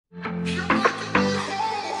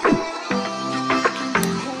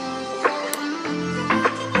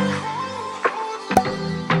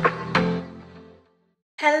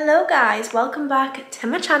guys, welcome back to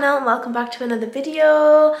my channel and welcome back to another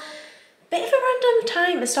video. Bit of a random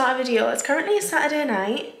time to start a video. It's currently a Saturday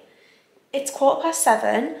night. It's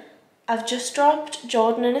 7:15. I've just dropped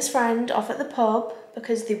Jordan and his friend off at the pub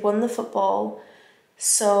because they won the football,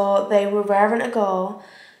 so they were raring to go.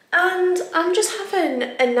 And I'm just having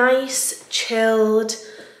a nice, chilled,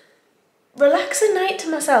 relaxing night to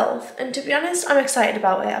myself, and to be honest, I'm excited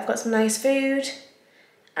about it. I've got some nice food,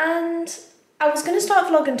 and I was going to start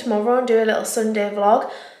vlogging tomorrow and do a little Sunday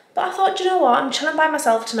vlog, but I thought, you know what, I'm chilling by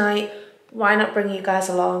myself tonight, why not bring you guys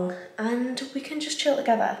along and we can just chill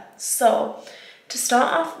together. So to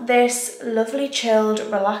start off this lovely, chilled,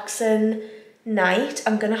 relaxing night,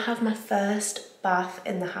 I'm going to have my first bath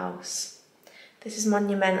in the house. This is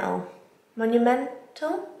monumental.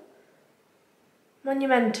 Monumental?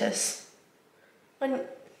 Monumentous. I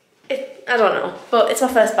don't know, but it's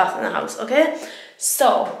my first bath in the house, okay?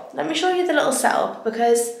 So, let me show you the little setup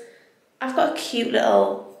because I've got a cute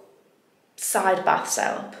little side bath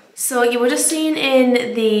setup. So you would have seen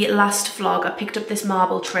in the last vlog, I picked up this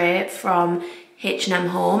marble tray from H&M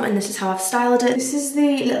Home, and this is how I've styled it. This is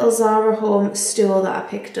the little Zara Home stool that I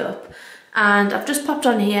picked up, and I've just popped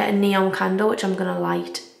on here a neon candle, which I'm gonna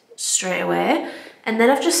light straight away. And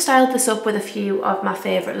then I've just styled this up with a few of my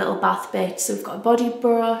favourite little bath bits. So we've got a body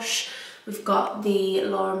brush, we've got the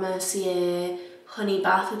Laura Mercier honey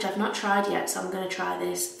bath, which I've not tried yet, so I'm going to try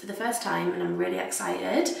this for the first time and I'm really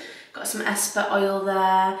excited. Got some Esper oil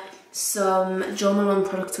there, some Jo Malone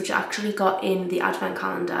products which I actually got in the advent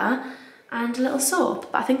calendar, and a little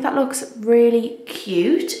soap. But I think that looks really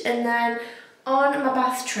cute. And then on my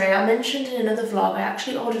bath tray, I mentioned in another vlog, I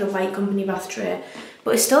actually ordered a White Company bath tray,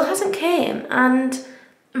 but it still hasn't came, and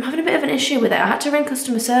I'm having a bit of an issue with it. I had to ring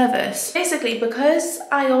customer service. Basically, because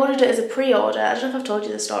I ordered it as a pre-order, I don't know if I've told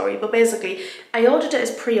you the story, but basically, I ordered it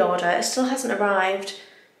as pre-order, it still hasn't arrived,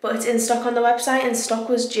 but it's in stock on the website, and stock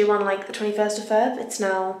was due on like the 21st of Feb. It's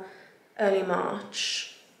now early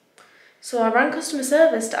March. So I rang customer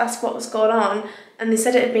service to ask what was going on, and they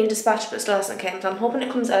said it had been dispatched, but still hasn't came. So I'm hoping it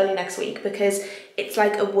comes early next week because it's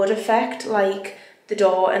like a wood effect, like the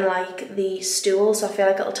door and like the stool, so I feel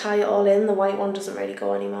like it'll tie it all in. The white one doesn't really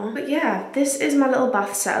go anymore. But yeah, this is my little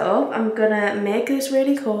bath setup. I'm gonna make this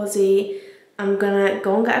really cozy. I'm gonna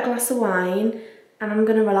go and get a glass of wine, and I'm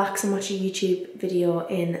gonna relax and watch a YouTube video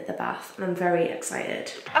in the bath, and I'm very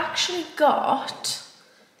excited. I've actually got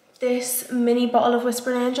this mini bottle of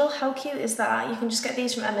Whispering Angel. How cute is that? You can just get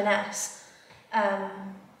these from M&S.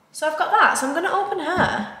 So I've got that, so I'm gonna open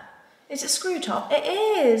her. Is it screw top? It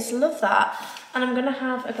is, love that. And I'm gonna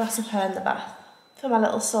have a glass of her in the bath for my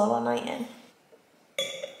little solo night in.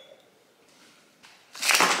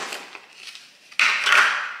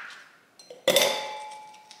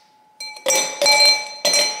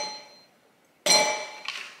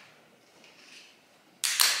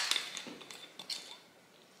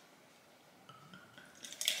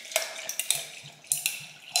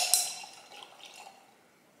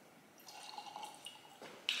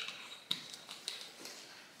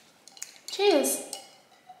 Cheers.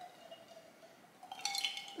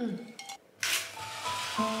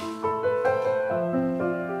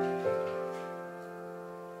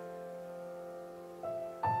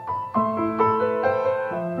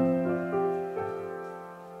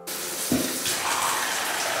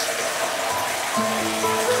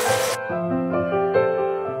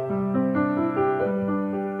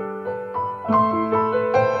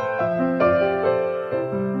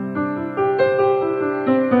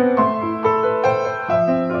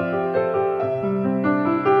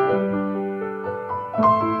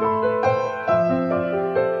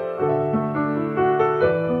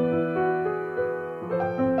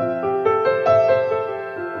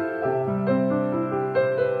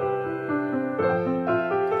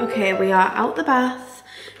 Okay, we are out the bath.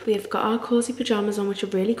 We've got our cozy pyjamas on, which are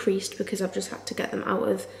really creased because I've just had to get them out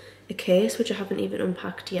of a case, which I haven't even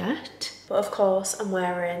unpacked yet. But of course, I'm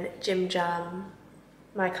wearing Jim Jam,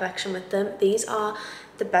 my collection with them. These are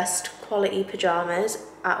the best quality pyjamas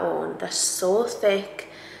I own. They're so thick,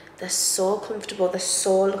 they're so comfortable, they're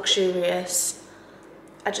so luxurious.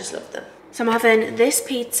 I just love them. So I'm having this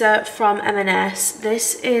pizza from M&S.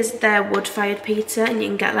 This is their wood-fired pizza, and you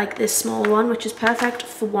can get like this small one, which is perfect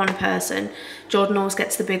for one person. Jordan always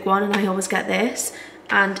gets the big one and I always get this,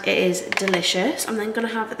 and it is delicious. I'm then gonna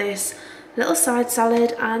have this little side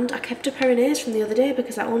salad, and I kept a Pyrenees from the other day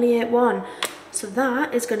because I only ate one. So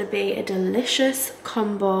that is gonna be a delicious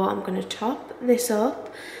combo. I'm gonna top this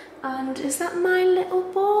up, and is that my little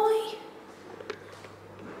boy?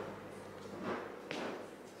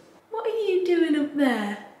 What are you doing up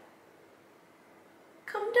there?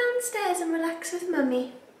 Come downstairs and relax with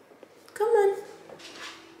mummy.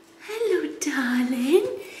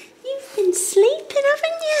 been sleeping,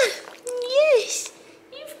 haven't you? Yes,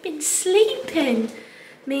 you've been sleeping.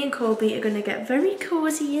 Me and Colby are going to get very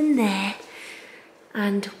cosy in there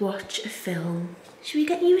and watch a film. Should we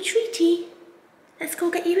get you a treaty? Let's go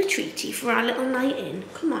get you a treaty for our little night in.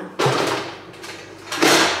 Come on.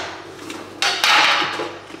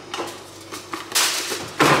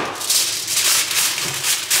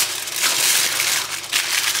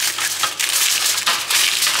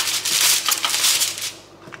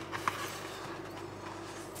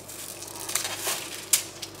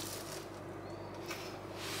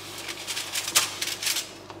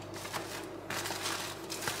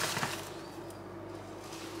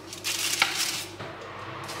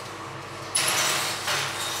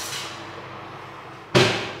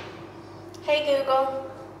 Hey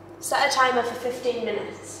Google, set a timer for 15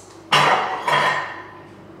 minutes.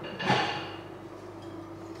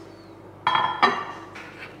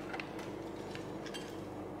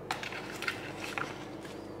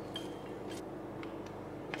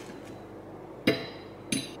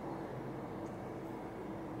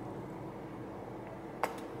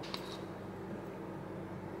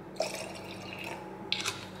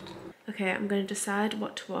 Okay, I'm going to decide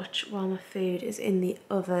what to watch while my food is in the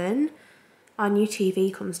oven. Our new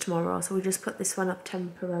TV comes tomorrow, so we just put this one up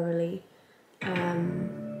temporarily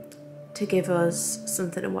to give us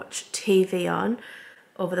something to watch TV on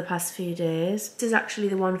over the past few days. This is actually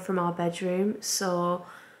the one from our bedroom, so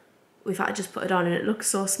we've had to just put it on, and it looks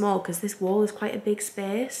so small because this wall is quite a big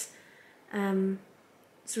space. So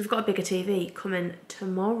we've got a bigger TV coming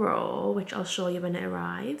tomorrow, which I'll show you when it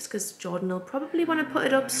arrives, because Jordan will probably want to put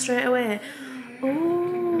it up straight away.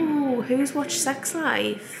 Oh, who's watched Sex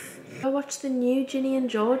Life? I watched the new Ginny and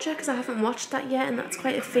Georgia because I haven't watched that yet, and that's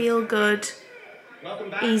quite a feel-good,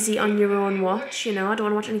 easy on your own watch, you know. I don't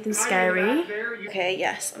want to watch anything scary. Okay,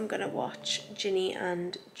 yes, I'm gonna watch Ginny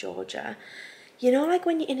and Georgia. You know, like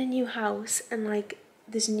when you're in a new house and like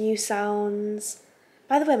there's new sounds.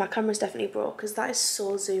 By the way, my camera's definitely broke because that is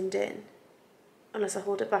so zoomed in, unless I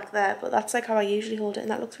hold it back there, but that's like how I usually hold it, and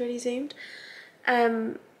that looks really zoomed.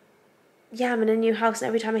 Yeah, I'm in a new house, and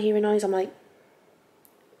every time I hear a noise I'm like,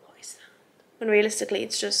 when realistically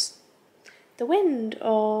it's just the wind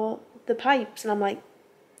or the pipes, and I'm like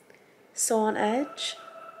so on edge.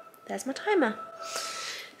 There's my timer.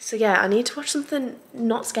 So yeah, I need to watch something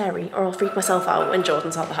not scary or I'll freak myself out when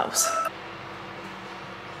Jordan's out the house.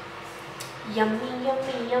 Yummy,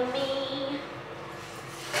 yummy, yummy.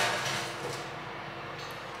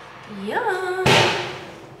 Yum.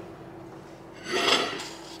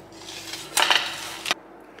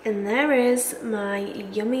 And there is my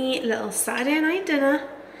yummy little Saturday night dinner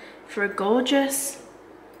for a gorgeous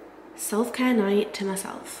self-care night to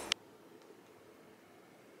myself.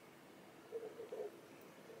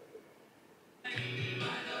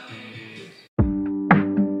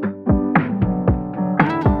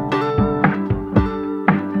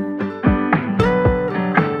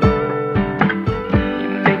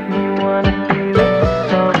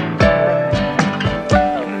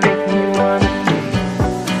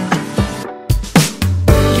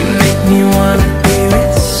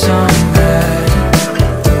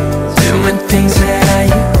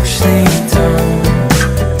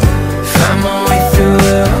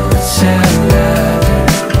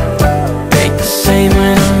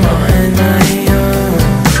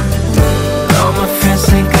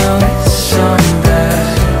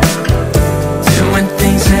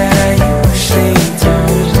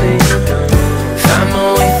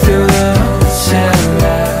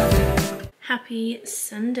 Happy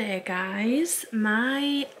Sunday, guys.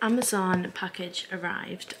 My Amazon package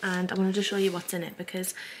arrived and I wanted to show you what's in it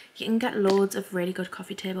because you can get loads of really good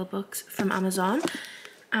coffee table books from Amazon,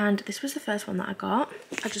 and this was the first one that I got.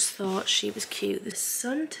 I just thought she was cute. The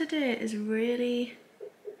sun today is really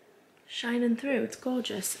shining through. It's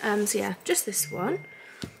gorgeous. So yeah, just this one,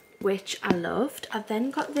 which I loved. I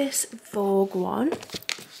then got this Vogue one,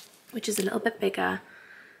 which is a little bit bigger.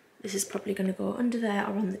 This is probably going to go under there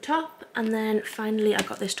or on the top. And then finally I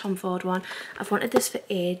got this Tom Ford one. I've wanted this for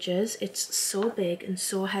ages. It's so big and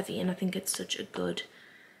so heavy, and I think it's such a good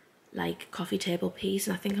like coffee table piece,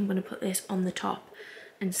 and I think I'm going to put this on the top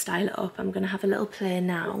and style it up. I'm going to have a little play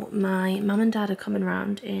now. My mum and dad are coming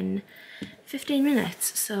round in 15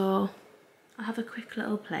 minutes, so I'll have a quick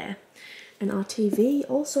little play. And our TV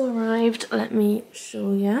also arrived. Let me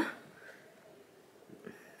show you.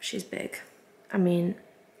 She's big. I mean,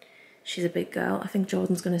 she's a big girl. I think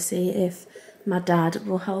Jordan's going to see if my dad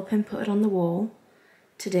will help him put it on the wall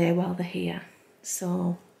today while they're here.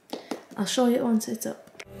 So I'll show you it once it's up.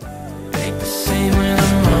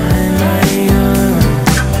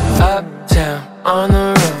 Up, down, on the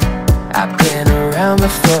road. I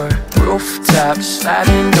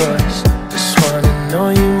sliding doors, just wanna know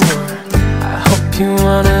you more. I hope you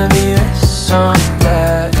wanna be with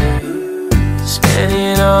somebody,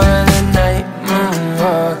 spending all of the night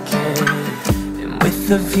moonwalking. And with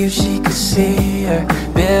the view she could see her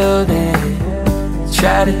building,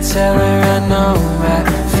 try to tell her I know I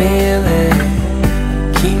feel it.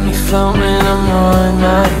 Keep me floating when I'm on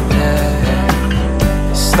my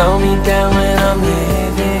back, slow me down when I'm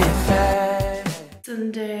living fast.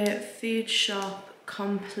 Sunday food shop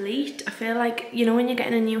complete. I feel like, you know, when you're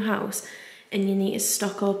getting a new house and you need to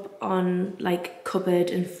stock up on like cupboard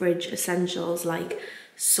and fridge essentials like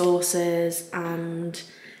sauces and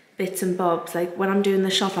bits and bobs, like when I'm doing the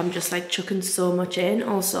shop I'm just like chucking so much in.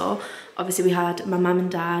 Also, obviously we had my mum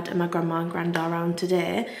and dad and my grandma and granddad around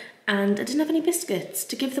today, and I didn't have any biscuits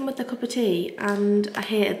to give them with their cup of tea, and I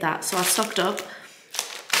hated that, so I stocked up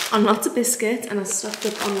on lots of biscuits and I stocked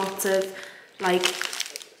up on lots of like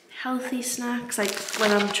healthy snacks, like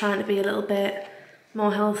when I'm trying to be a little bit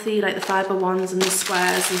more healthy, like the fibre ones and the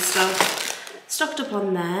squares and stuff. Stocked up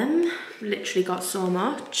on them, literally got so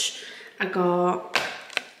much. I got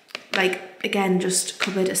like, again, just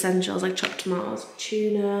cupboard essentials like chopped tomatoes,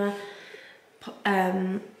 tuna,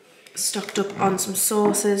 stocked up on some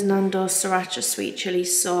sauces, Nando's sriracha, sweet chilli,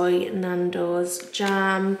 soy, Nando's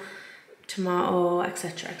jam, tomato,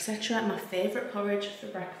 etc, etc. My favourite porridge for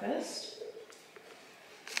breakfast.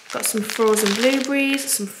 Got some frozen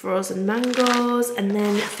blueberries, some frozen mangoes, and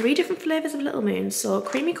then 3 different flavours of Little Moons. So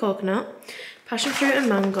creamy coconut, passion fruit and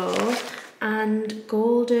mango, and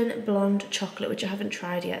golden blonde chocolate, which I haven't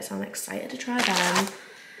tried yet, so I'm excited to try them.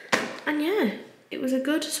 And yeah, it was a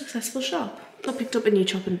good, successful shop. I picked up a new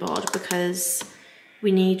chopping board because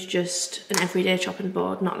we need just an everyday chopping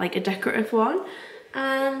board, not like a decorative one.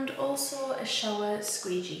 And also a shower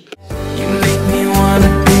squeegee. You make me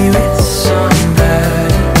wanna be with somebody,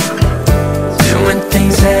 doing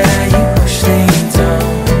things that I usually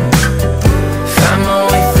don't. Find my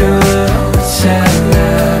way through a hotel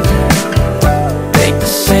lobby, think the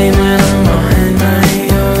same when I'm on my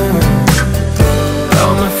own.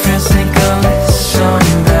 All my friends think I'm with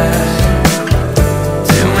somebody,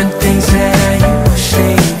 doing things that I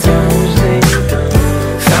usually don't.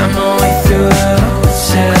 Find my way through a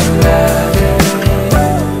hotel lobby,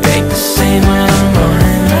 think the same when I'm on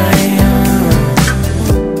my own.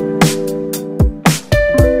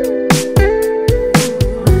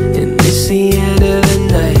 And it's the end of the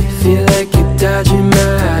night, feel like you're dodging my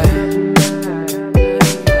eye,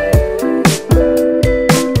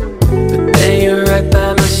 but then you're right by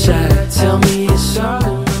my side, tell me it's all in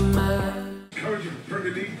my mind. Courage of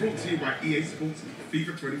Karndean brought to you by EA Sports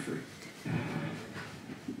FIFA 23.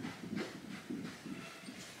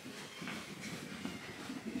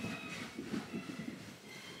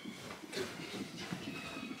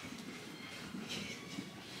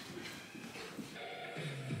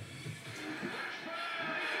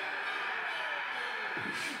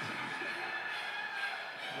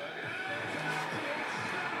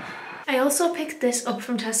 I also picked this up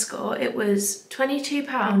from Tesco. It was £22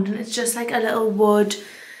 and it's just like a little wood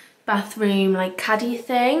bathroom like caddy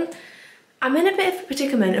thing. I'm in a bit of a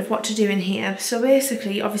predicament of what to do in here. So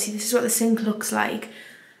basically, obviously this is what the sink looks like.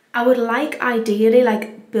 I would like ideally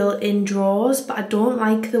like built-in drawers, but I don't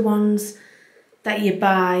like the ones that you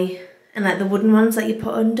buy and like the wooden ones that you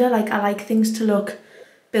put under. Like I like things to look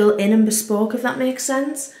built in and bespoke, if that makes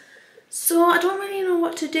sense. So I don't really know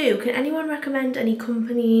what to do. Can anyone recommend any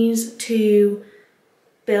companies to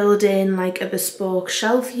build in like a bespoke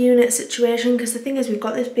shelf unit situation? Because the thing is, we've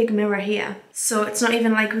got this big mirror here, so it's not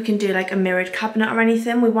even like we can do like a mirrored cabinet or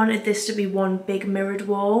anything. We wanted this to be one big mirrored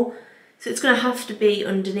wall, so it's gonna have to be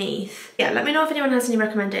underneath. Yeah, let me know if anyone has any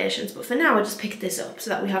recommendations, but for now I just picked this up so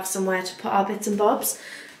that we have somewhere to put our bits and bobs.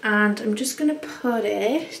 And I'm just gonna put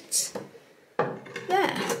it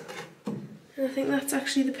there. I think that's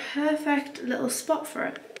actually the perfect little spot for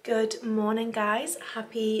it. Good morning, guys.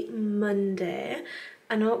 Happy Monday.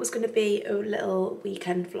 I know it was going to be a little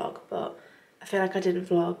weekend vlog, but I feel like I didn't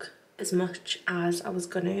vlog as much as I was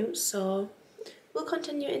going to, so we'll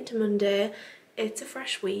continue into Monday. It's a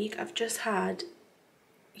fresh week. I've just had,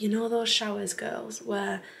 you know those showers, girls,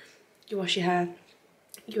 where you wash your hair,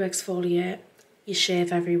 you exfoliate, you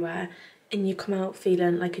shave everywhere, and you come out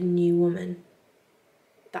feeling like a new woman.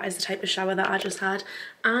 That is the type of shower that I just had,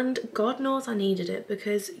 and God knows I needed it,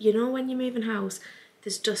 because you know when you're moving house,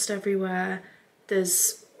 there's dust everywhere,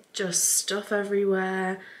 there's just stuff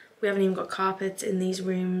everywhere. We haven't even got carpets in these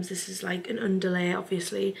rooms. This is like an underlay,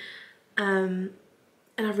 obviously, and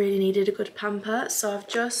I really needed a good pamper. So I've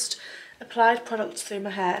just applied products through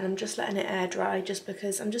my hair and I'm just letting it air dry just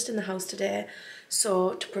because I'm just in the house today.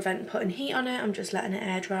 So to prevent putting heat on it, I'm just letting it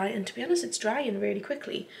air dry, and to be honest, it's drying really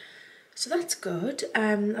quickly. So that's good.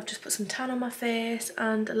 I've just put some tan on my face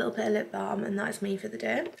and a little bit of lip balm, and that is me for the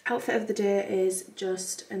day. Outfit of the day is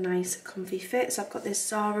just a nice comfy fit. So I've got this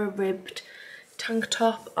Zara ribbed tank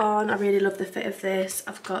top on. I really love the fit of this.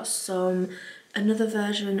 I've got another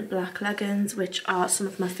version black leggings, which are some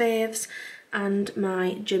of my faves, and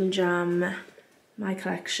my Gym Jam, my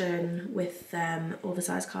collection with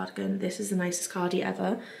oversized cardigan. This is the nicest cardi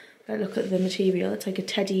ever. But look at the material, it's like a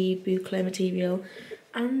teddy boucle material.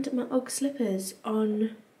 And my Ugg slippers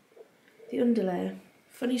on the underlay.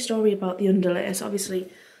 Funny story about the underlay, so obviously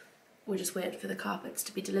we're just waiting for the carpets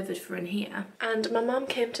to be delivered for in here. And my mum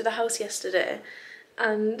came to the house yesterday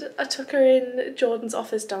and I took her in Jordan's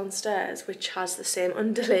office downstairs, which has the same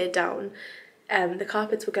underlay down. The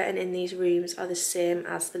carpets we're getting in these rooms are the same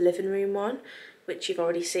as the living room one, which you've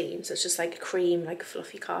already seen, so it's just like a cream, like a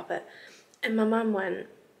fluffy carpet. And my mum went,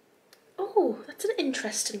 "Oh, that's an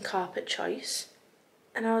interesting carpet choice."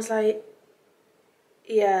 And I was like,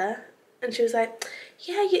 "Yeah." And she was like,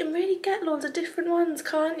 "Yeah, you can really get loads of different ones,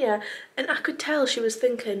 can't you?" And I could tell she was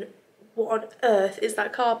thinking, what on earth is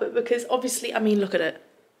that carpet? Because obviously, I mean, look at it.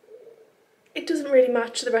 It doesn't really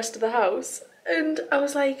match the rest of the house. And I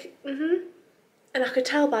was like, And I could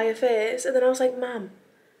tell by her face. And then I was like, "Ma'am,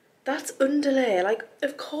 that's underlay. Like,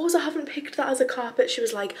 of course I haven't picked that as a carpet." She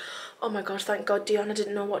was like, "Oh my God, thank God, Dion, I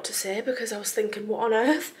didn't know what to say because I was thinking, what on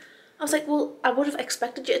earth?" I was like, "Well, I would have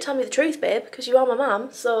expected you to tell me the truth, babe, because you are my mum,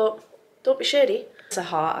 so don't be shady." It's a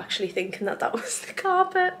heart actually thinking that that was the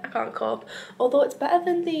carpet. I can't cope. Although it's better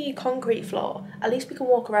than the concrete floor. At least we can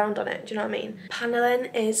walk around on it, do you know what I mean? Paneling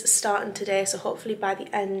is starting today, so hopefully by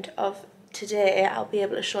the end of today I'll be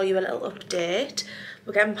able to show you a little update.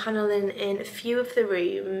 We're getting paneling in a few of the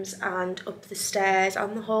rooms and up the stairs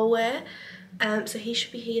and the hallway. So he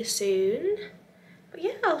should be here soon. But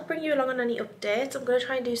yeah, I'll bring you along on any updates. I'm going to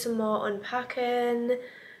try and do some more unpacking.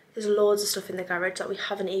 There's loads of stuff in the garage that we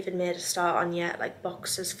haven't even made a start on yet, like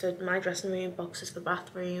boxes for my dressing room, boxes for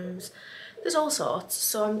bathrooms. There's all sorts.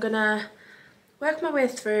 So I'm going to work my way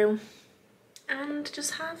through and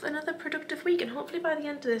just have another productive week, and hopefully by the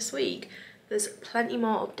end of this week there's plenty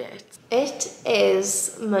more updates. It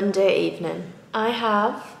is Monday evening. I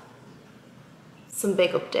have some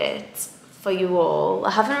big updates for you all.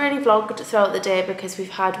 I haven't really vlogged throughout the day because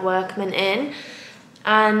we've had workmen in,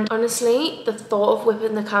 and honestly the thought of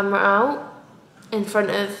whipping the camera out in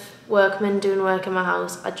front of workmen doing work in my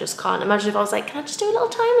house, I just can't. Imagine if I was like, "Can I just do a little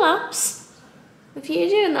time lapse of you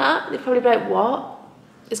doing that?" They'd probably be like, "What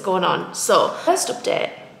is going on?" So first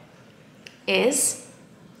update is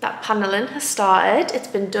that paneling has started. It's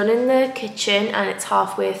been done in the kitchen and it's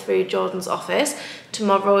halfway through Jordan's office.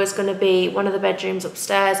 Tomorrow is going to be one of the bedrooms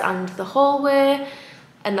upstairs and the hallway,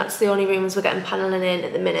 and that's the only rooms we're getting paneling in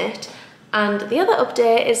at the minute. And the other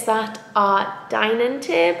update is that our dining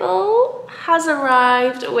table has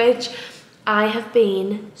arrived, which I have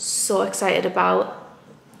been so excited about.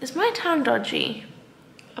 Is my tan dodgy?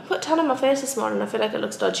 I put tan on my face this morning, I feel like it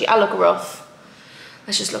looks dodgy. I look rough.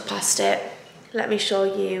 Let's just look past it. Let me show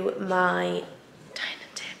you my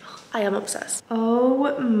dining table. I am obsessed.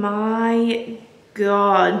 Oh my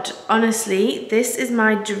God. Honestly, this is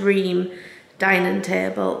my dream dining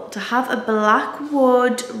table. To have a black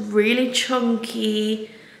wood, really chunky,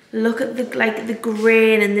 look at the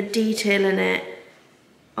grain and the detail in it.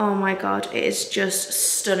 Oh my God, it is just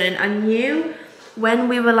stunning. I knew when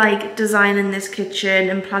we were like designing this kitchen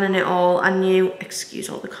and planning it all, I knew, excuse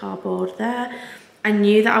all the cardboard there, I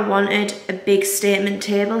knew that I wanted a big statement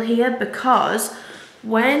table here, because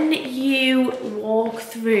when you walk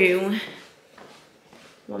through,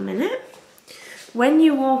 when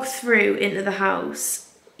you walk through into the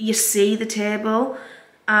house, you see the table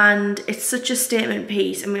and it's such a statement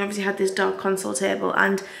piece. And we obviously had this dark console table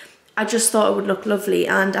and I just thought it would look lovely,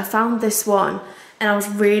 and I found this one. And I was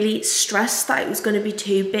really stressed that it was going to be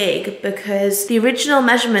too big, because the original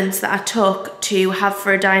measurements that I took to have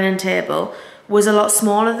for a dining table was a lot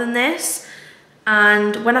smaller than this.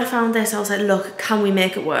 And when I found this, I was like, look, can we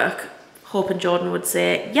make it work? Hoping Jordan would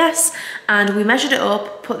say yes. And we measured it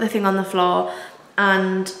up, put the thing on the floor,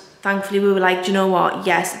 and thankfully we were like, do you know what?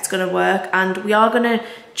 Yes, it's going to work. And we are going to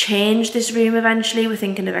change this room eventually. We're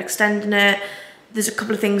thinking of extending it. There's a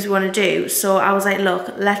couple of things we want to do. So I was like,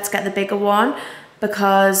 look, let's get the bigger one,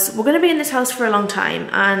 because we're going to be in this house for a long time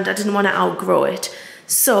and I didn't want to outgrow it.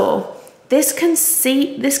 So this can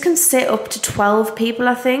sit up to 12 people,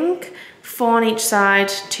 I think. 4 on each side,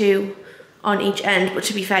 2 on each end, but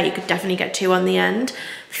to be fair, you could definitely get 2 on the end.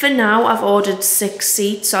 For now, I've ordered 6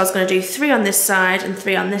 seats, so I was going to do 3 on this side and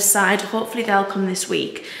 3 on this side. Hopefully they'll come this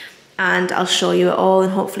week and I'll show you it all,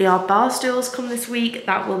 and hopefully our bar stools come this week.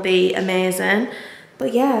 That will be amazing.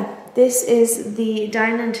 But yeah, this is the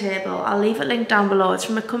dining table. I'll leave it linked down below. It's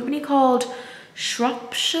from a company called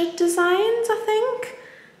Shropshire Designs, I think.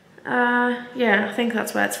 Yeah, I think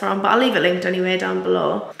that's where it's from, but I'll leave it linked anyway down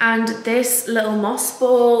below. And this little moss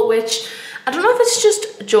bowl, which I don't know if it's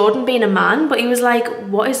just Jordan being a man, but he was like,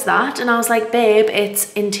 what is that? And I was like, babe,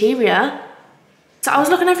 it's interior. So I was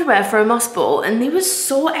looking everywhere for a moss bowl and they were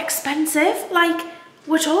so expensive. Like,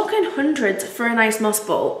 we're talking hundreds for a nice moss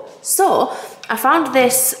bowl. So I found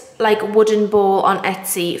this like wooden bowl on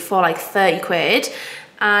Etsy for like 30 quid.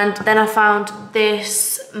 And then I found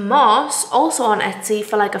this moss also on Etsy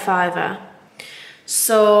for like a £5.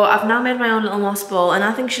 So I've now made my own little moss bowl, and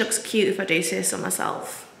I think she looks cute if I do say so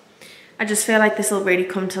myself. I just feel like this will really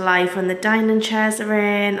come to life when the dining chairs are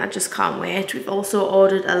in. I just can't wait. We've also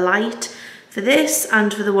ordered a light for this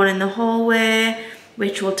and for the one in the hallway,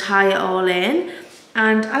 which will tie it all in.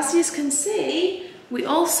 And as you can see, we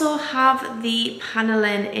also have the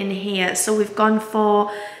paneling in here. So we've gone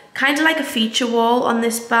for kind of like a feature wall on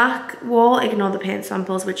this back wall. Ignore the paint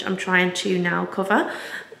samples, which I'm trying to now cover.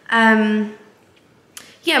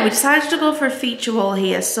 Yeah, we decided to go for a feature wall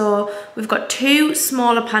here. So we've got 2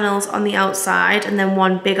 smaller panels on the outside and then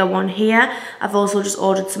 1 bigger one here. I've also just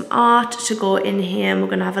ordered some art to go in here, and we're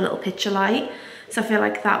gonna have a little picture light. So I feel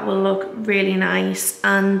like that will look really nice.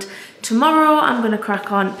 And tomorrow I'm gonna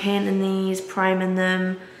crack on painting these, priming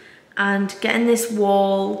them, and getting this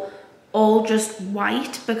wall all just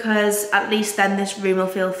white, because at least then this room will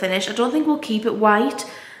feel finished. I don't think we'll keep it white,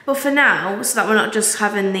 but for now, so that we're not just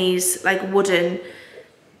having these like wooden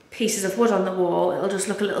pieces of wood on the wall, it'll just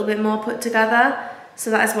look a little bit more put together.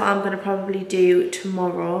 So that is what I'm going to probably do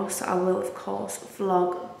tomorrow. So I will of course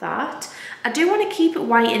vlog that. I do want to keep it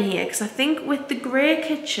white in here because I think with the grey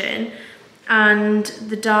kitchen and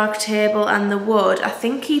the dark table and the wood, I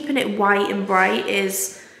think keeping it white and bright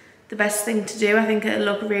is the best thing to do. I think it'll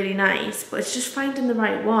look really nice, but it's just finding the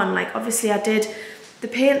right one. Like obviously I did the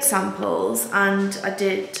paint samples and I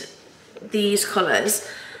did these colours,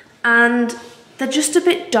 and they're just a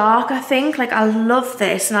bit dark, I think. Like I love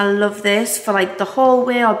this and I love this for like the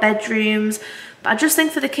hallway or bedrooms, but I just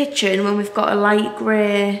think for the kitchen, when we've got a light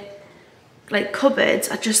grey like cupboards,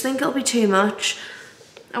 I just think it'll be too much.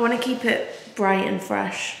 I want to keep it bright and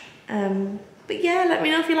fresh. But yeah, let me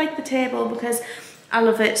know if you like the table, because I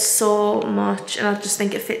love it so much and I just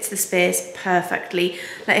think it fits the space perfectly.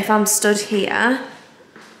 Like if I'm stood here,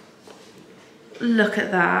 look at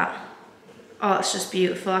that. Oh, it's just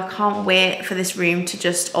beautiful. I can't wait for this room to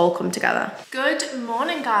just all come together. Good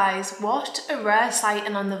morning, guys. What a rare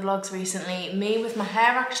sighting on the vlogs recently. Me with my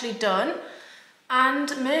hair actually done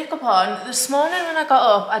and makeup on. This morning when I got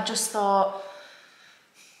up, I just thought,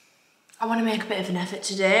 I want to make a bit of an effort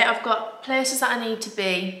today. I've got places that I need to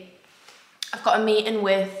be. I've got a meeting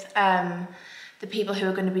with the people who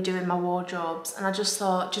are going to be doing my wardrobes, and I just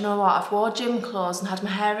thought, do you know what? I've wore gym clothes and had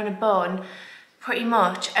my hair in a bun pretty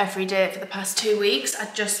much every day for the past 2 weeks.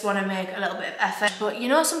 I just want to make a little bit of effort. But you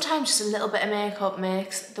know, sometimes just a little bit of makeup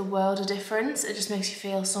makes the world a difference. It just makes you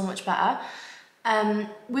feel so much better.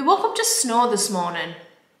 We woke up to snow this morning.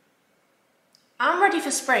 I'm ready for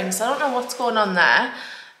spring, so I don't know what's going on there.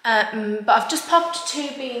 But I've just popped to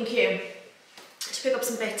B&Q to pick up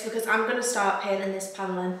some bits because I'm going to start painting this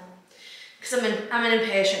paneling. Because I'm an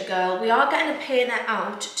impatient girl. We are getting a painter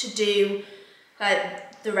out to do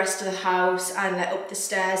like the rest of the house and like up the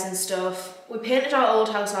stairs and stuff. We painted our old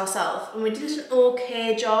house ourselves and we did an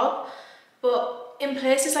okay job, but in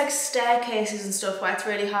places like staircases and stuff where it's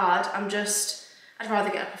really hard, I'd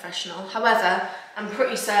rather get a professional. However, I'm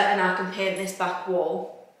pretty certain I can paint this back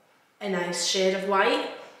wall a nice shade of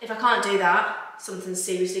white. If I can't do that, something's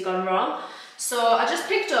seriously gone wrong. So I just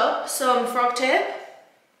picked up some frog tape,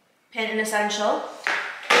 painting essential,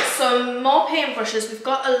 some more paintbrushes. We've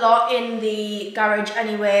got a lot in the garage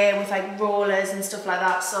anyway with like rollers and stuff like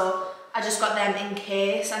that, so I just got them in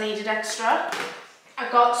case I needed extra.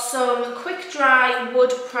 I got some quick dry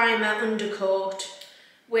wood primer undercoat,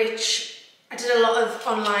 which I did a lot of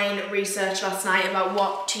online research last night about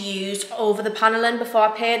what to use over the paneling before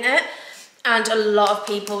I paint it, and a lot of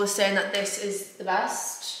people were saying that this is the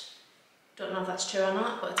best. Don't know if that's true or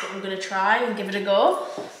not, but it's what I'm going to try and give it a go.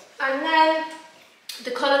 And then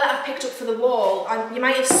the colour that I've picked up for the wall, and you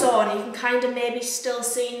might have saw, and you can kind of maybe still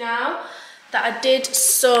see now, that I did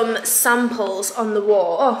some samples on the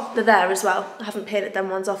wall. Oh, they're there as well. I haven't painted them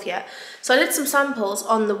ones off yet. So I did some samples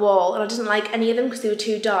on the wall and I didn't like any of them because they were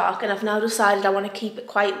too dark, and I've now decided I want to keep it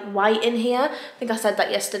quite white in here. I think I said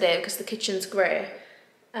that yesterday because the kitchen's grey.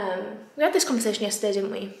 We had this conversation yesterday,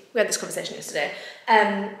 didn't we? We had this conversation yesterday.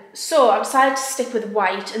 So I decided to stick with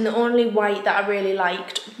white, and the only white that I really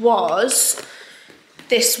liked was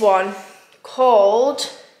this one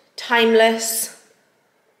called Timeless.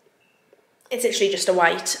 It's literally just a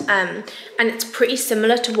white, and it's pretty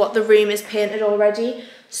similar to what the room is painted already.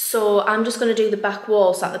 So I'm just going to do the back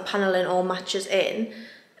wall so that the panelling all matches in,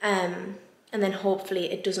 and then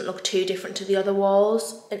hopefully it doesn't look too different to the other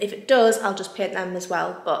walls. And if it does, I'll just paint them as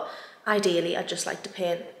well. But ideally, I'd just like to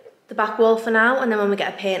paint the back wall for now, and then when we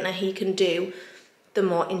get a painter, he can do the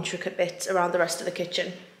more intricate bits around the rest of the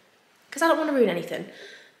kitchen, because I don't want to ruin anything.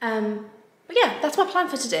 But yeah, that's my plan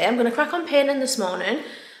for today. I'm going to crack on painting this morning.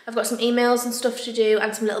 I've got some emails and stuff to do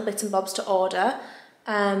and some little bits and bobs to order.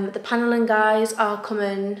 The panelling guys are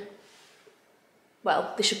coming,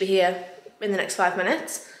 well, they should be here in the next 5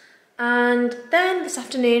 minutes. And then this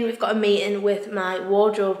afternoon we've got a meeting with my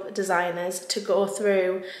wardrobe designers to go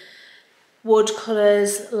through wood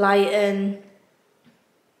colours, lighting,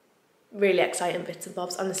 really exciting bits and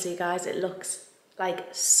bobs. Honestly guys, it looks like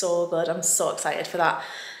so good. I'm so excited for that.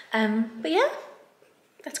 But yeah,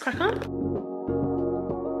 let's crack on.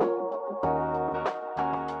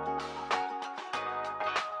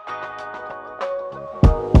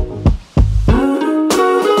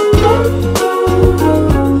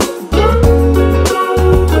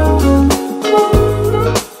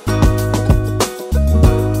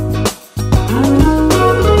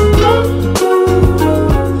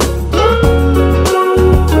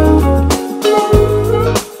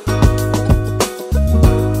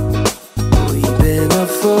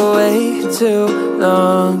 Too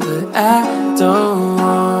long, but I don't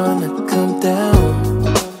wanna come down.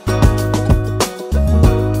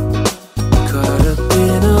 Caught up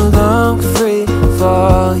in a long free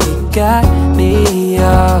fall, you got me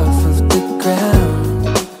off of the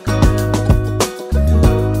ground.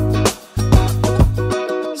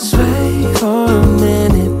 Sway for a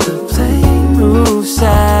minute, the plane moves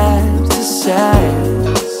side to side.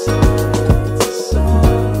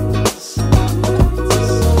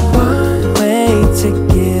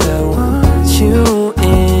 Ticket, I want you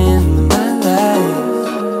in my life.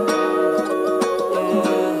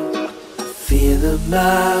 I feel a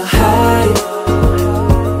mile high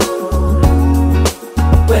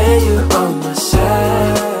when you're on my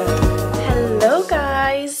side. Hello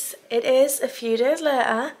guys, it is a few days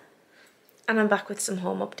later and I'm back with some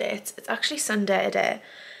home updates. It's actually Sunday today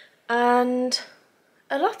and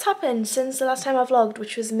a lot's happened since the last time I vlogged,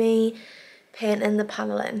 which was me painting the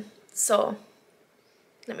panelling. So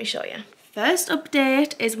let me show you. First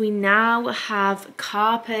update is we now have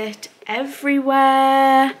carpet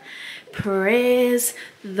everywhere. Praise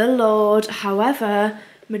the Lord. However,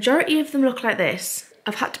 majority of them look like this.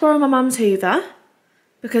 I've had to borrow my mum's Hoover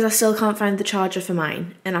because I still can't find the charger for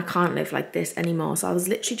mine and I can't live like this anymore. So I was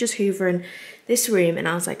literally just hoovering this room and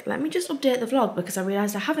I was like, let me just update the vlog because I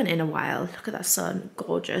realised I haven't in a while. Look at that sun,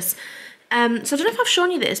 gorgeous. So I don't know if I've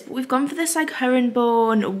shown you this, but we've gone for this like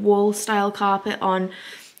herringbone wool style carpet on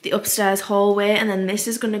the upstairs hallway, and then this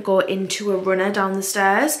is going to go into a runner down the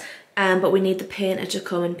stairs, but we need the painter to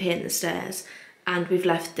come and paint the stairs, and we've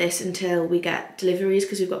left this until we get deliveries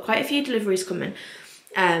because we've got quite a few deliveries coming,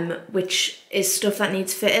 which is stuff that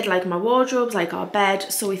needs fitted, like my wardrobes, like our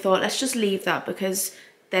bed. So we thought let's just leave that because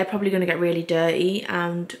they're probably going to get really dirty,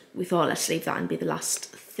 and we thought let's leave that and be the last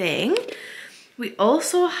thing. We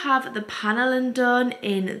also have the panelling done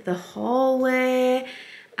in the hallway,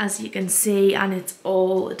 as you can see, and it's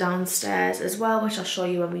all downstairs as well, which I'll show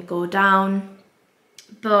you when we go down.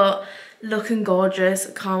 But looking gorgeous,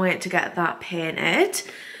 can't wait to get that painted.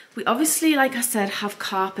 We obviously, like I said, have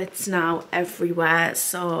carpets now everywhere.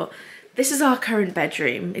 So this is our current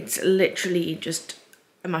bedroom. It's literally just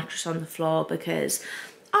a mattress on the floor because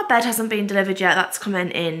our bed hasn't been delivered yet. That's coming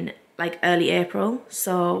in like early April.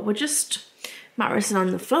 So we're just mattressing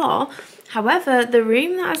on the floor. However, the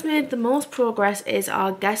room that has made the most progress is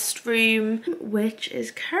our guest room, which is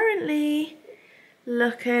currently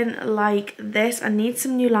looking like this. I need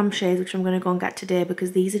some new lampshades, which I'm going to go and get today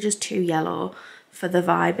because these are just too yellow for the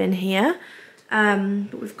vibe in here.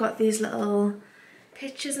 But we've got these little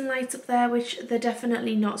pictures and lights up there, which they're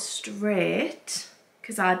definitely not straight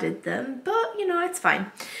because I did them, but you know, it's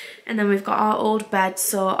fine. And then we've got our old bed.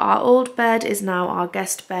 So our old bed is now our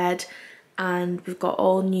guest bed, and we've got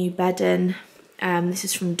all new bedding. This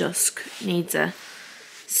is from Dusk, needs a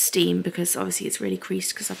steam because obviously it's really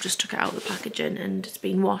creased because I've just took it out of the packaging and it's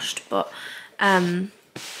been washed. But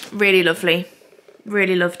really lovely.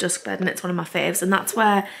 Really love dusk bed and it's one of my faves, and that's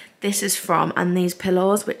where this is from. And these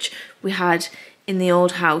pillows which we had in the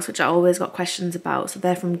old house, which I always got questions about, so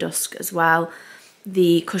they're from Dusk as well.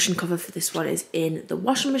 The cushion cover for this one is in the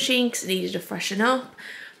washing machine because it needed to freshen up,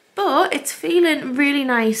 but it's feeling really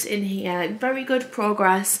nice in here. Very good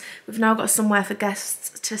progress. We've now got somewhere for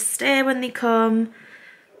guests to stay when they come,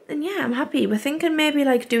 and yeah, I'm happy. We're thinking maybe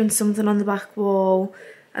like doing something on the back wall.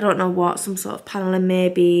 I don't know what, some sort of paneling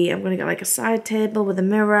maybe. I'm going to get like a side table with a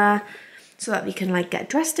mirror so that we can like get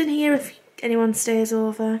dressed in here if anyone stays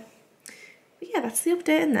over. But yeah, that's the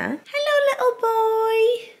update in there. Hello little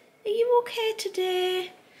boy, are you okay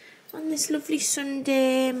today? On this lovely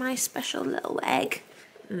Sunday, my special little egg.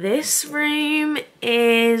 This room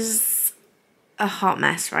is a hot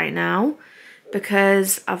mess right now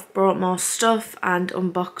because I've brought more stuff and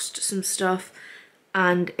unboxed some stuff,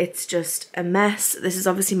 and it's just a mess. This is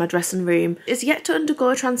obviously my dressing room. It's yet to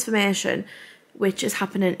undergo a transformation, which is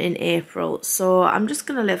happening in April. So I'm just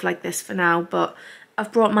going to live like this for now, but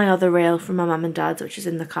I've brought my other rail from my mum and dad's, which is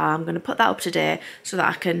in the car. I'm going to put that up today so that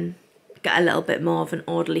I can get a little bit more of an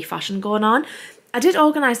orderly fashion going on. I did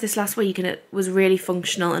organise this last week and it was really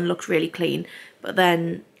functional and looked really clean, but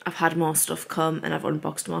then I've had more stuff come and I've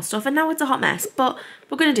unboxed more stuff and now it's a hot mess, but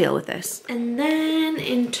we're going to deal with this. And then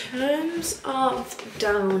in terms of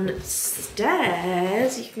downstairs,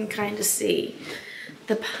 you can kind of see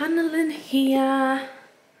the paneling here.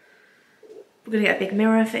 We're going to get a big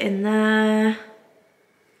mirror for in there.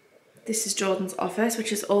 This is Jordan's office,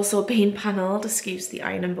 which is also being panelled, excuse the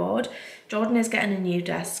ironing board. Jordan is getting a new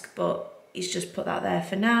desk, but he's just put that there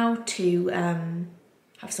for now to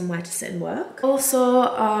have somewhere to sit and work. Also,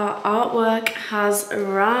 our artwork has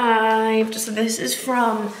arrived. So this is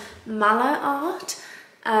from Mala Art.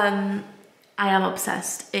 I am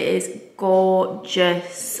obsessed. It is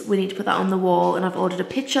gorgeous. We need to put that on the wall, and I've ordered a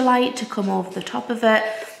picture light to come over the top of it.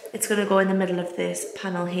 It's going to go in the middle of this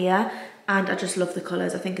panel here, and I just love the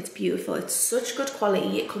colours. I think it's beautiful. It's such good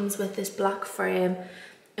quality. It comes with this black frame,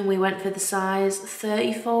 and we went for the size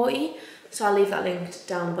 30-40, so I'll leave that linked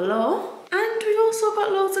down below. And we've also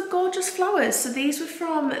got loads of gorgeous flowers. So these were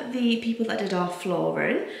from the people that did our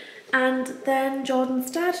flooring. And then Jordan's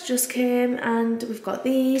dad just came, and we've got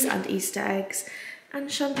these and Easter eggs and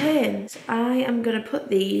champagne. So I am going to put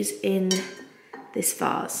these in this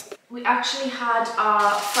vase. We actually had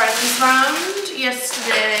our friends round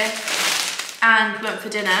yesterday and went for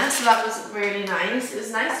dinner, so that was really nice. It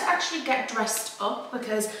was nice to actually get dressed up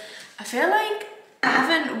because I feel like I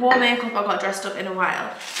haven't worn makeup or got dressed up in a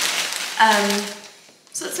while.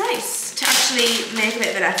 So it's nice to actually make a bit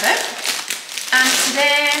of an effort. And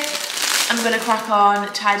today I'm going to crack on,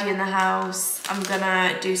 tidying the house. I'm going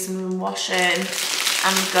to do some room washing.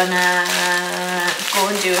 I'm going to go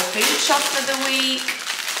and do a food shop for the week.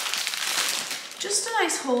 Just a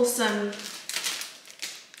nice wholesome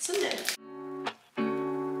Sunday.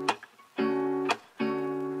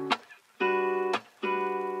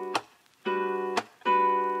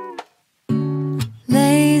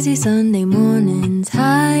 Lazy Sunday mornings,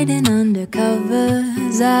 hiding under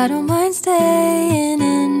covers. I don't mind staying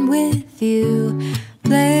in with you.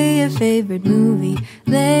 Play your favorite movie,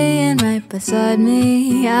 laying right beside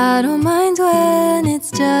me. I don't mind when it's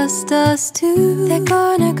just us two. That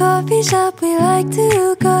corner coffee shop we like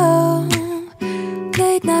to go.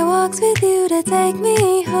 Late night walks with you to take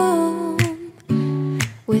me home.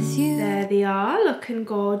 With you. There they are, looking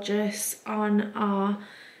gorgeous on our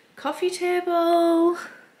coffee table.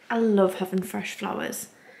 I love having fresh flowers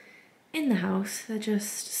in the house. They're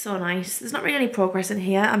just so nice. There's not really any progress in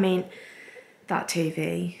here. I mean, that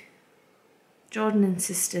TV. Jordan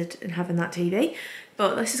insisted in having that TV,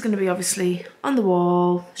 but this is going to be obviously on the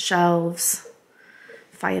wall, shelves,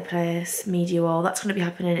 fireplace, media wall. That's going to be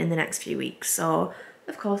happening in the next few weeks. So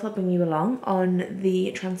of course I'll bring you along on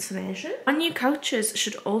the transformation. Our new couches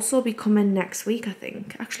should also be coming next week, I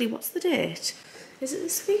think. Actually, what's the date? Is it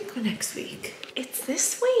this week or next week? It's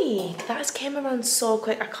this week. That just came around so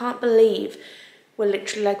quick. I can't believe we're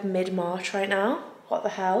literally like mid-March right now. What the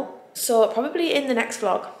hell? So probably in the next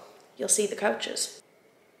vlog, you'll see the couches.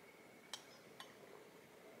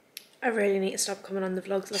 I really need to stop coming on the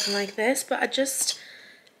vlogs looking like this, but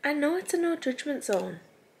I know it's a no judgment zone.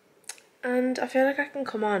 And I feel like I can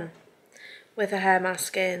come on with a hair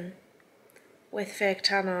mask in, with fake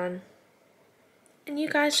tan on, And you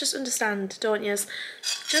guys just understand, don't you?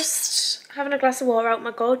 Just having a glass of water out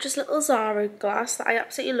my gorgeous little Zara glass that I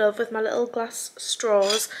absolutely love with my little glass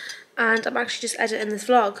straws. And I'm actually just editing this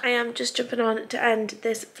vlog. I am just jumping on to end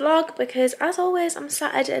this vlog because, as always, I'm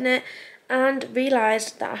sat editing it and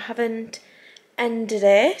realised that I haven't ended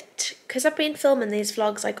it because I've been filming these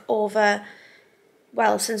vlogs like over,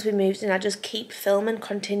 well, since we moved in. I just keep filming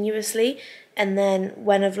continuously, and then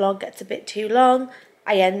when a vlog gets a bit too long,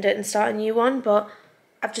 I end it and start a new one. But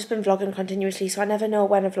I've just been vlogging continuously, so I never know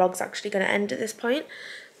when a vlog's actually going to end at this point.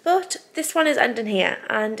 But this one is ending here,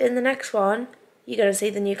 and in the next one you're going to see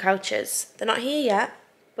the new couches. They're not here yet,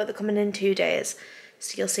 but they're coming in 2 days,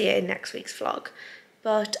 so you'll see it in next week's vlog.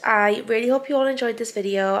 But I really hope you all enjoyed this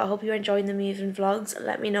video. I hope you're enjoying the moving vlogs.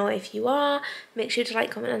 Let me know if you are. Make sure to like,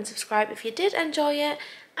 comment and subscribe if you did enjoy it.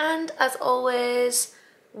 And as always,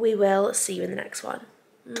 we will see you in the next one.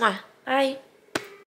 Mwah. Bye.